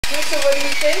So what do you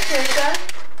think, Krista?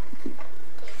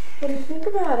 What do you think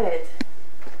about it?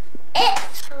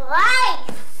 It's nice.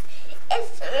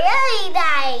 It's really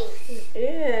nice. It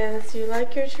is. You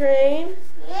like your train?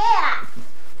 Yeah.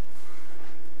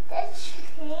 This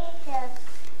train has,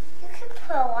 you can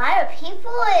put a lot of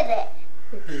people in it.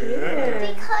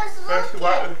 Yeah. Because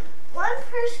look, one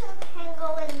person can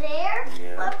go in there,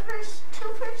 Yeah. two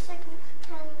person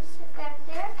can sit back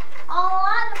there, a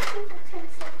lot of people can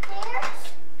sit there,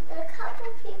 and a couple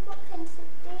people can sit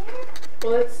there,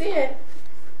 Well, let's see it.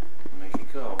 Make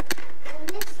it go. and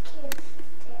this can sit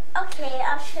there. Okay,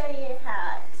 I'll show you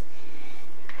how it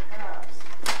goes.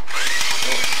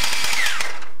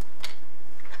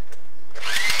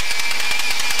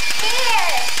 Here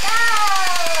it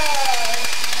goes!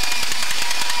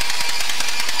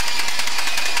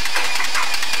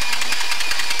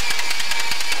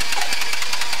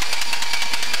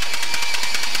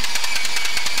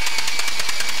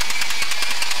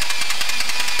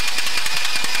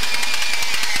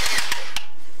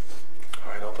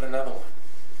 All right, open another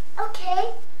one.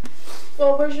 Okay,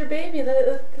 Well, where's your baby?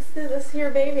 Let's see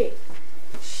your baby.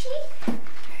 she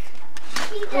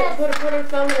Put does. her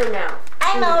thumb in her mouth.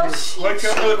 I know she. Watch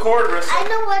out for the cord, I Rissa.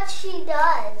 know what she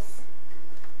does.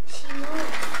 She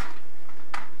moves.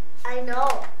 I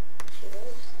know. She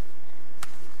moves.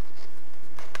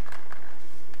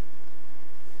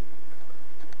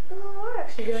 It'll work.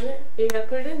 She doing it? You gotta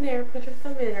put it in there. Put her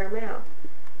thumb in her mouth.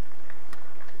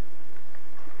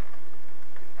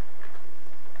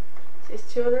 She's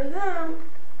chewing her thumb.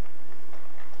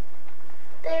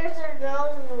 There's her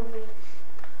nose moving.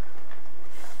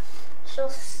 She'll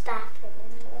stop it in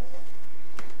a minute.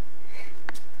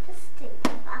 This thing.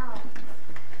 Wow.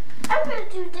 I'm gonna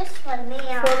do this one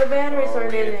now. Well, the batteries Oh,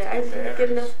 aren't in we it. I have to didn't get get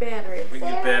enough batteries. We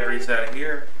can get batteries out of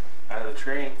here, out of the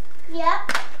train.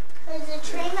 Yep. Because the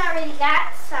train already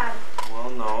got some. Well,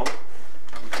 no.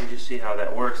 We can just see how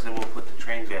that works, then we'll put the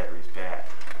train batteries back.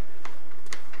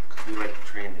 'Cause we like the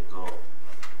train to go.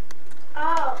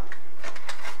 Oh.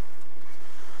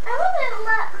 I want to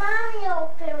let Mommy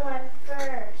open one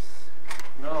first.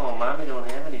 No, Mommy don't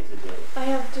have any today. I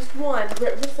have just one.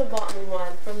 Rissa bought me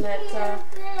one from that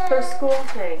her school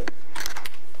thing.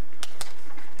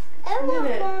 I want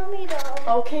minute. Mommy to open.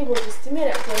 Okay, well, just a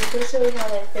minute. So I'm going to show you how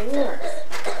that thing works.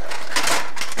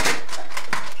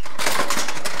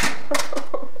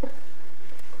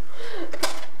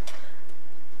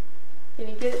 Can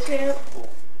you get it, Champ?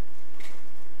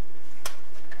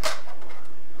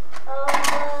 Oh.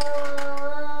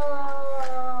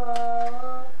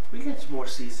 We get some more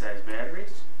C-size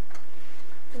batteries.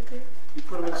 Okay. You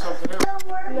put them in something else. Don't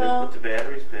worry. No. Put the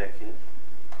batteries back in.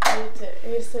 I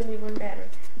just send me one battery.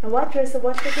 Now watch, Rissa.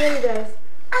 Watch what Daddy does.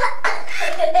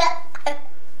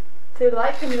 See, the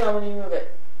light comes on when you move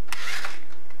it.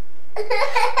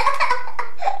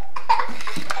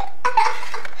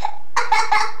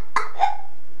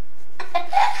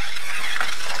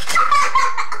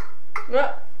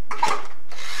 Oh,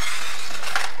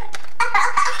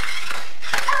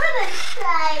 I'm gonna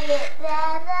try it,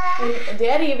 Dada. and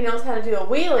Daddy even knows how to do a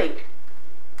wheelie.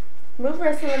 Move,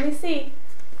 Rissa. Let me see.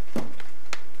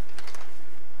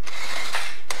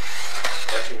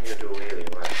 Watch him here do a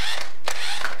wheelie. Watch.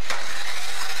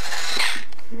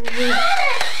 I'm gonna try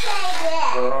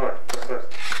Hold on. Listen.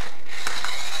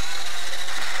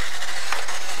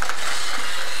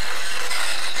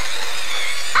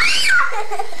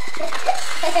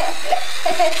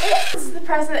 This is the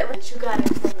present that you got it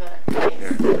from the place.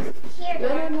 Here,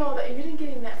 No, no, no. You didn't get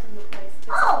him that from the place. It's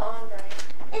still on, right?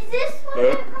 Is this one?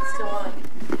 Huh? It's still on.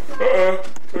 I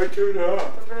turned it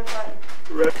off. The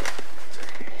red button.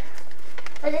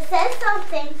 But it says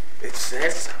something. It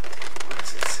says something. What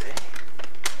does it say?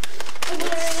 Can you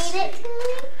read it to me?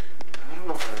 I don't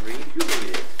know how to read. You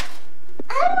read it.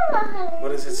 I don't know how to read.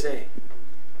 What does it say?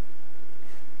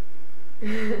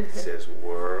 It says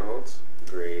world's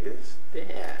greatest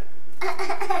dad.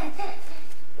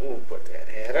 Oh, put that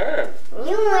hat on.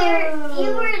 You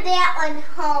were that one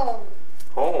home.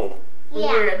 Home. When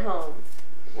Yeah. you're at home.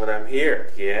 When I'm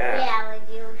here. Yeah. Yeah, when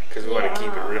you. Because we want to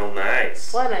keep it real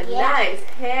nice. What a Yeah. nice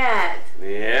hat.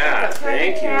 Yeah. The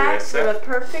Thank perfect you, hat for the Rissa.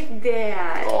 perfect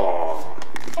dad. Oh.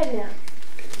 And now,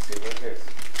 See what it is.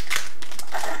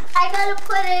 I gotta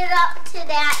put it up to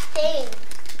that thing.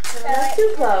 So not it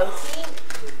too can close. see.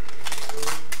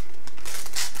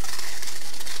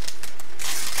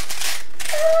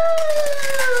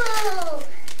 Ooh,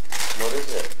 What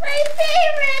is it? my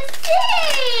favorite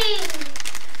thing!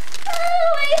 Oh,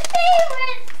 my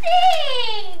favorite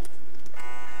thing!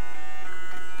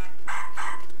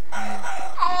 I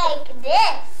like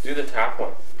this. Do the top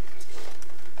one.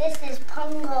 This is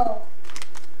Pungo. Oh.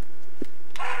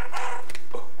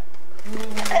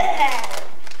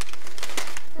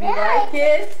 You like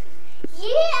it?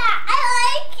 Yeah, I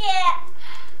like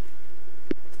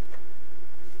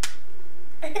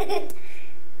it.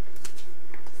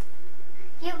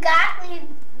 You got me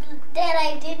that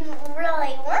I didn't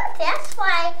really want. That's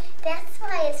why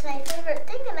it's my favorite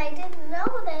thing, and I didn't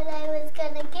know that I was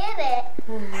gonna get it.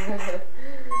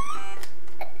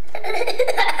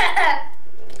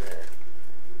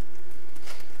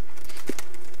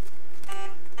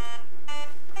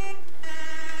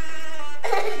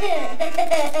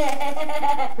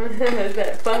 Is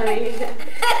that funny?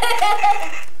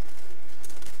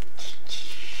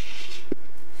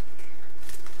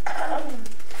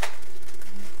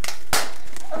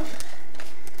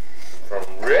 From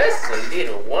Rissa,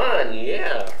 little one,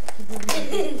 yeah.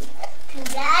 To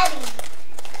Daddy.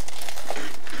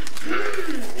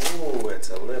 Ooh, it's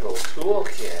a little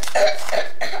toolkit.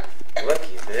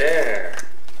 Looky there.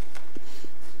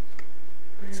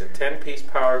 It's a 10-piece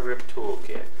power grip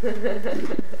toolkit.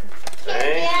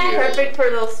 Thank you. Perfect for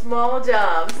those small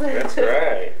jobs. That's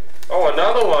right. Oh,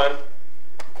 another one.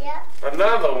 Yep.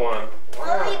 Another one.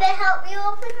 Want me to help you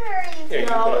open it, or you Here, you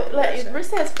No, can open this.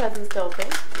 Rissa has presents to open.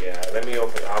 Yeah, let me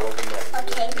open. I'll open mine.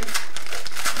 Okay.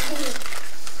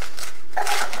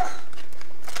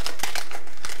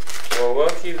 Well,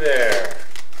 looky there.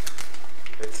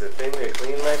 It's a thing to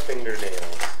clean my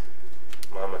fingernails.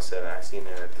 Mama said I seen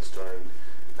it at the store, and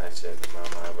I said to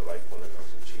Mama I would like one of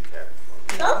those, and she got it for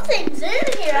me. Something's in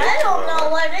here. I don't know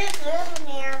what is in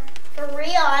here. For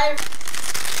real.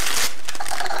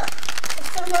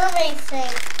 It's a mermaid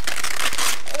thing.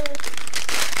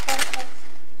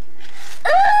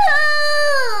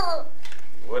 Ooh!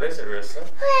 What is it, Rissa?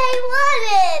 I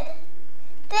wanted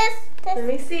this. Let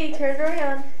me see. Turn it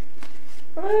around.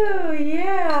 Oh,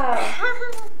 yeah.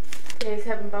 Okay, he's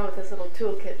having fun with this little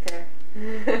toolkit there.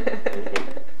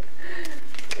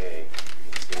 Okay,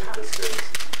 let's see what this is.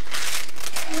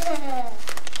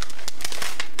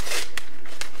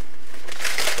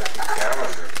 It's like a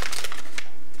calendar.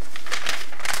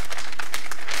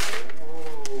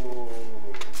 Ooh,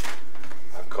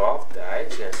 a Golf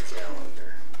Digest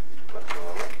calendar. Look,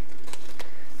 Mama.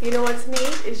 You know what's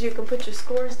neat is you can put your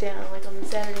scores down like on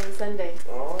Saturday and Sunday.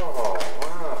 Oh,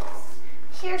 wow.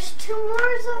 Here's 2 more of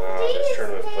Wow, these, this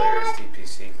Tournament Players Dad.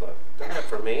 TPC Club. Isn't that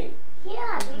for me?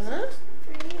 Yeah, these Huh? are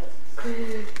for you.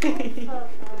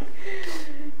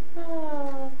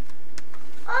 Oh.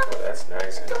 Oh, that's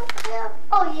nice. Honey.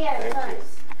 Oh, yeah, it Thank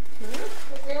you. does.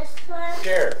 This one.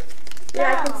 Here.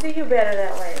 Yeah, I can see you better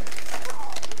that way.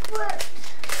 What?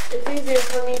 It's easier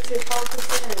for me to focus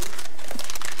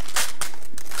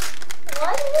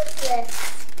What is this? in.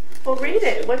 Well, read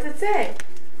it. What's it say?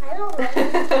 I don't know.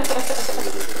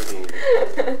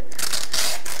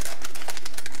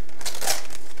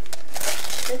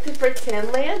 It's a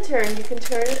pretend lantern. You can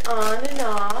turn it on and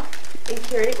off and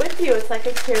carry it with you. It's like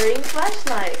a carrying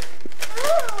flashlight.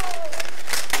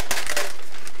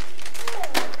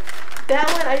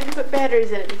 That one, I didn't put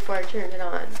batteries in it before I turned it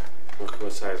on.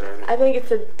 What size are they? I think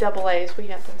it's a double A's. We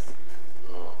have those.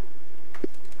 Oh.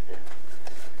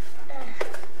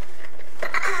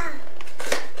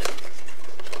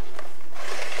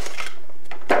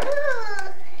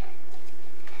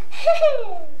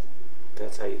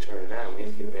 That's how you turn it on. We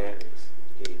have to get batteries.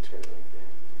 Yeah, you turn it like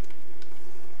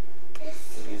that.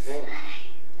 What do you think?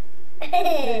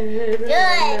 Good,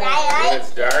 I When like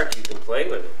it's dark, you can play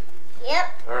with it. Yep.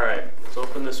 All right, let's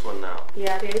open this one now.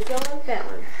 Yeah, Dave's going like that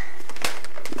one.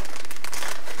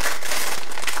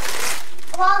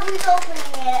 While he's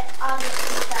opening it, I'll get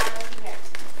these out of here.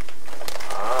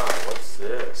 Ah, what's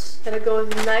this? That'll go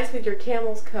nice with your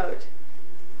camel's coat.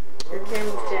 Your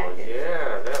camel's jacket.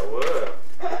 Yeah, that would.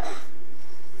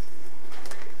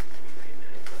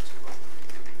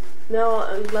 No,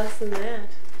 less than that.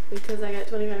 Because I got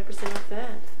 25% off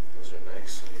that. Those are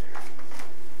nice, sweetheart.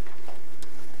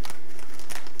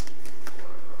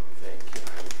 Wow, thank you,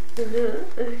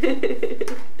 honey.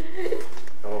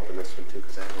 I'll open this one too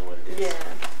because I know what it is.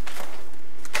 Yeah.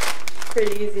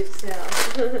 Pretty easy to tell.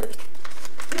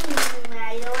 I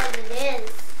know what it is.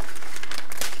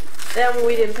 That one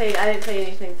we didn't pay. I didn't pay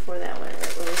anything for that one.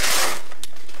 Right, when we saw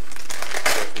Is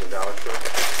that from the Dollar Store?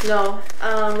 it. No,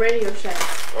 Radio Shack.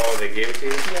 Oh, they gave it to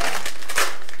you? Yeah.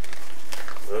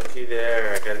 Looky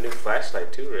there. I got a new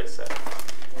flashlight too, Rissa.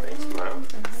 Thanks, Mom.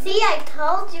 See, I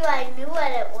told you I knew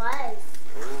what it was.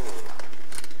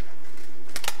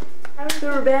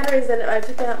 There were batteries in it. I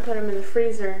took them out and put them in the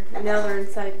freezer. And now they're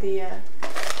inside the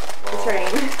train.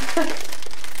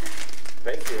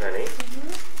 Thank you, honey.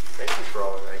 Thank you for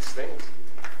all the nice things.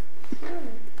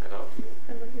 I don't.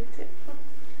 I love you.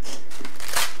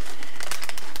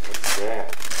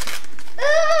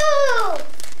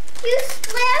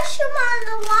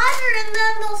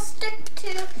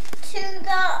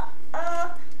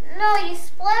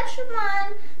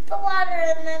 hot water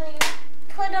and then you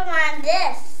put them on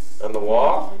this. On the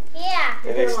wall? Yeah,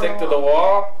 And they stick to the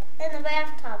wall? in the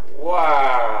bathtub.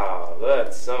 Wow,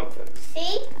 that's something.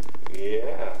 See?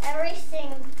 Yeah.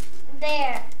 Everything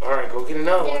there. All right, go get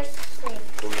another one. There's thing.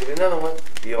 Go get another one.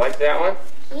 Do you like that one?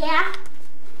 Yeah.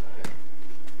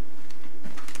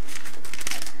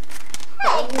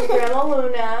 From Grandma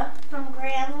Luna. From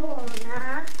Grandma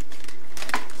Luna.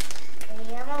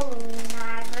 Grandma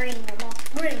Luna.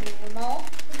 Grandma.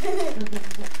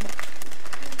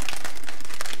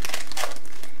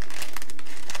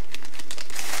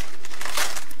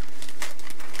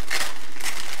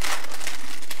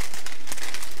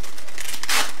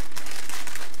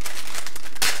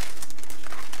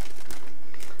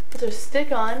 Those are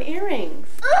stick-on earrings.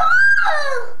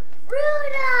 Oh!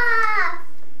 Rudolph!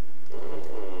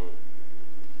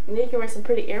 And you can wear some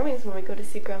pretty earrings when we go to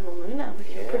see Grandma Luna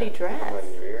with your pretty Put them dress.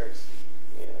 on your ears.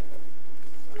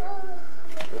 Yeah.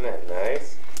 Isn't that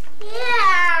nice?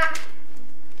 Yeah.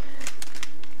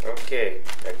 Okay,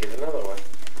 now get another one.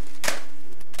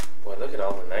 Boy, look at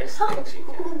all the nice things you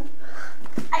got.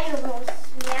 I almost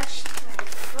smashed my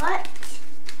foot.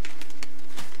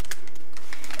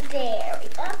 There we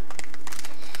go.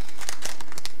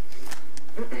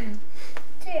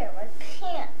 There, my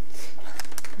pants.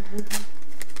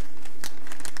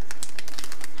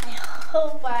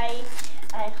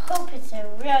 I hope it's a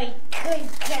really good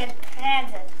present.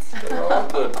 They're all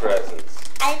good presents.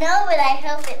 I know, but I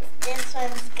hope this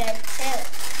one's good too.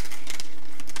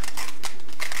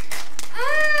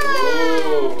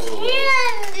 Ooh.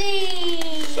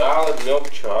 Candy! Solid milk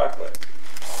chocolate.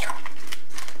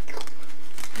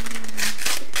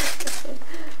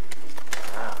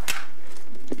 Wow.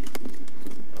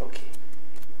 Okay.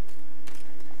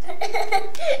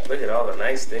 Look at all the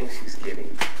nice things she's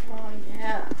getting. Oh,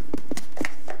 yeah.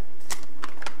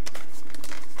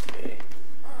 Okay.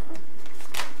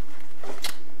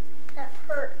 That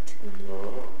hurt.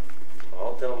 Oh,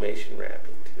 all Dalmatian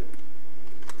wrapping too.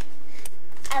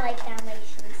 I like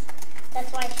Dalmatians.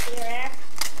 That's why she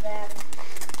wrapped them.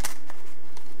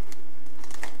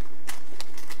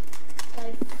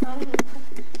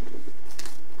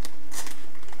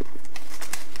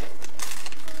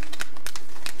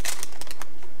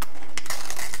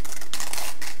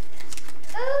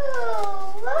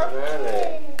 Ooh, look What are at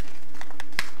they? it.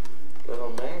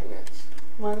 Little magnets.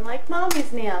 One like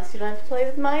Mommy's nails. You don't have to play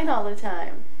with mine all the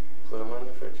time. Put them on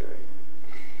the refrigerator.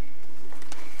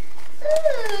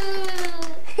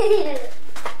 Ooh.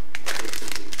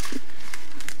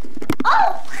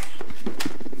 Oh!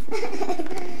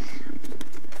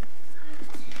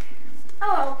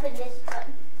 I'll open this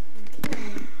one.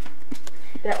 Okay.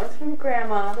 That one's from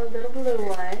Grandma, the little blue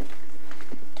one.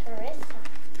 Teresa.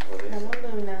 What is Grandma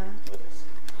it? Luna. What is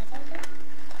I don't know.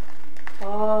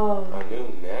 Oh, it? A new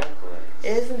necklace.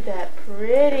 isn't that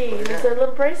pretty? There's a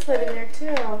little bracelet in there too.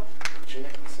 Put your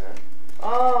necklace on.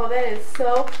 Oh, that is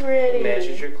so pretty. It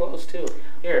matches your clothes too.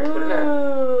 Here, put it on.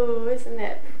 Ooh, isn't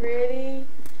that pretty? It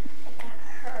got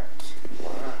hurt.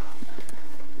 Wow.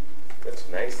 That's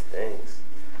nice things.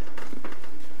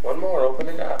 One more, open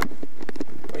it up.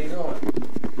 Where are you going?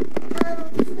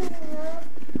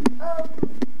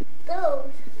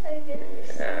 Those. I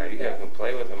guess. Yeah, you guys can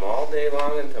play with them all day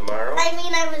long and tomorrow. I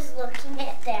mean, I was looking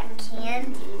at that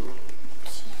candy. Mm.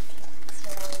 Candy looks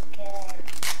really good.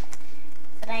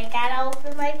 But I gotta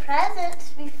open my presents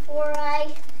before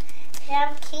I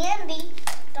have candy.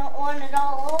 Don't want it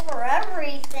all over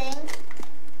everything.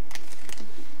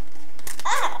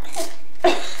 Ah!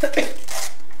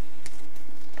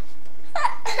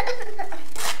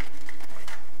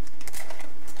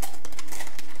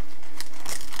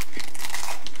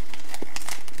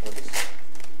 What is it?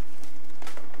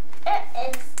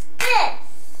 It is this.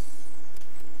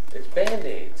 It's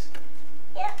Band-Aids.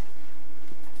 Yep,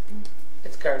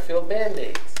 It's Garfield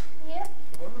Band-Aids. yep,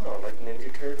 Wow, like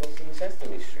Ninja Turtles in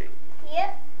Sesame Street.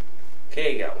 yep.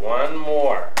 Okay, you got one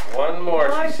more. One more.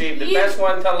 Oh, She saved the geez. best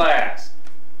one to last.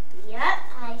 Yep,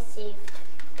 I saved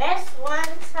best one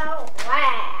to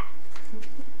last.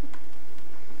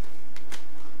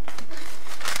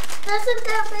 Doesn't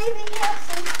that baby have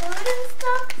some food and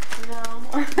stuff? No,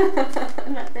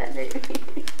 not that baby.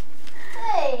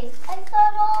 Hey, I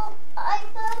thought all the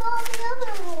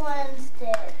other ones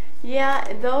did.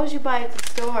 Yeah, those you buy at the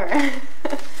store.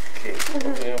 Okay,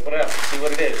 open it up. See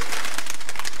what it is.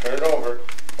 Turn it over.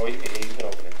 Oh, you can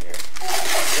open it there.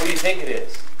 What do you think it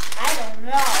is? I don't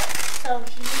know. So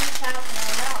can you talk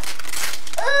about it?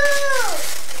 Ooh!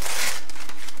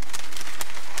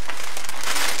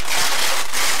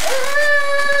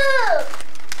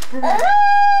 Ooh!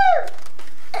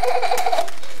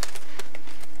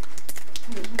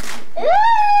 Ooh!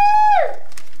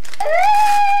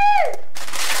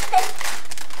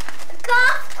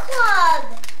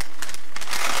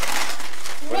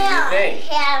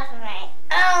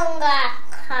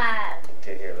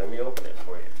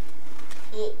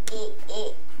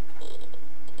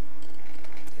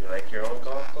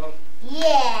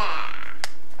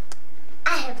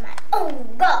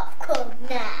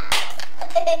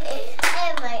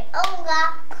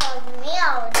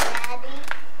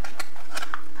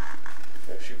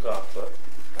 your cough book.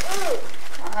 Ooh.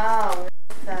 Wow,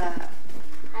 Rissa.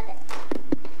 Had it.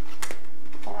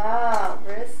 Wow,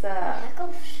 Rissa. That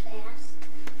goes fast.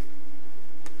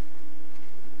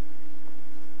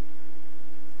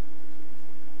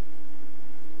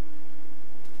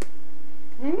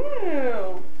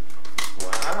 Ooh.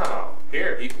 Wow.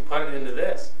 Here, you can put it into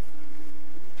this.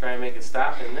 Try and make it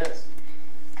stop in this.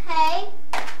 Okay.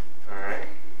 Alright.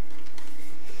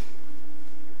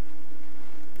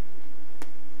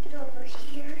 Get over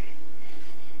here.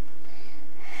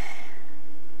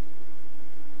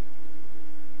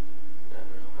 Not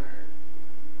real hard.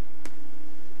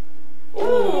 Ooh,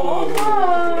 Ooh, almost.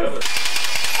 that was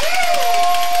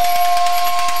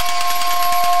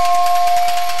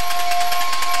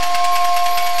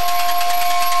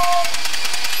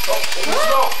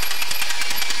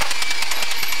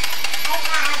I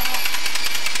got it.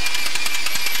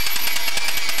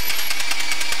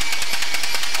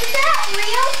 Is that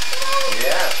real smoke?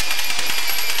 yeah.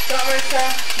 Don't Rissa.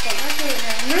 Don't mess with it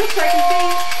now. Move so I can see.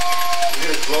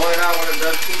 You're just blowing it out when it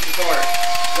does keep the corner.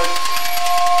 Good.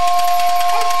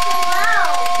 It's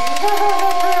loud.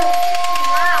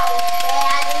 Loud,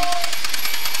 Daddy.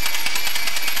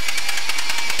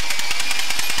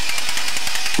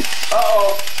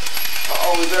 Uh-oh.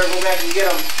 Uh-oh, we better go back and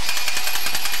get him.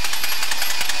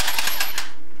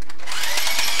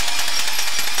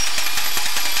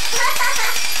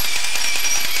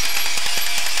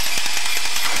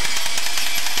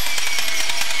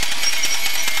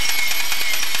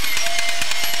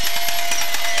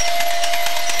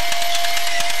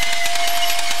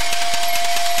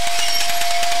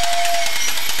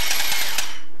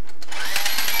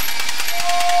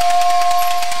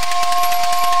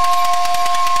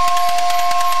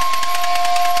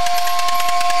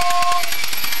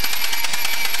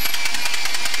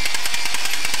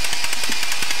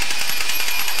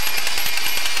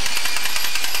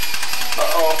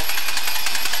 Uh-oh.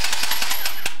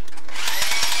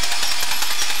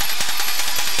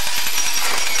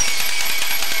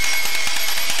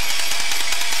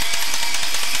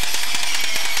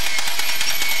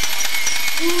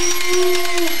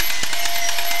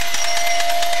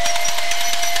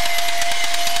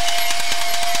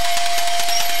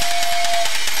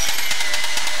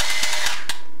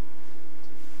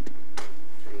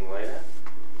 Turn the light up.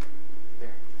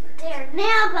 There, there. There,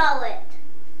 now go it.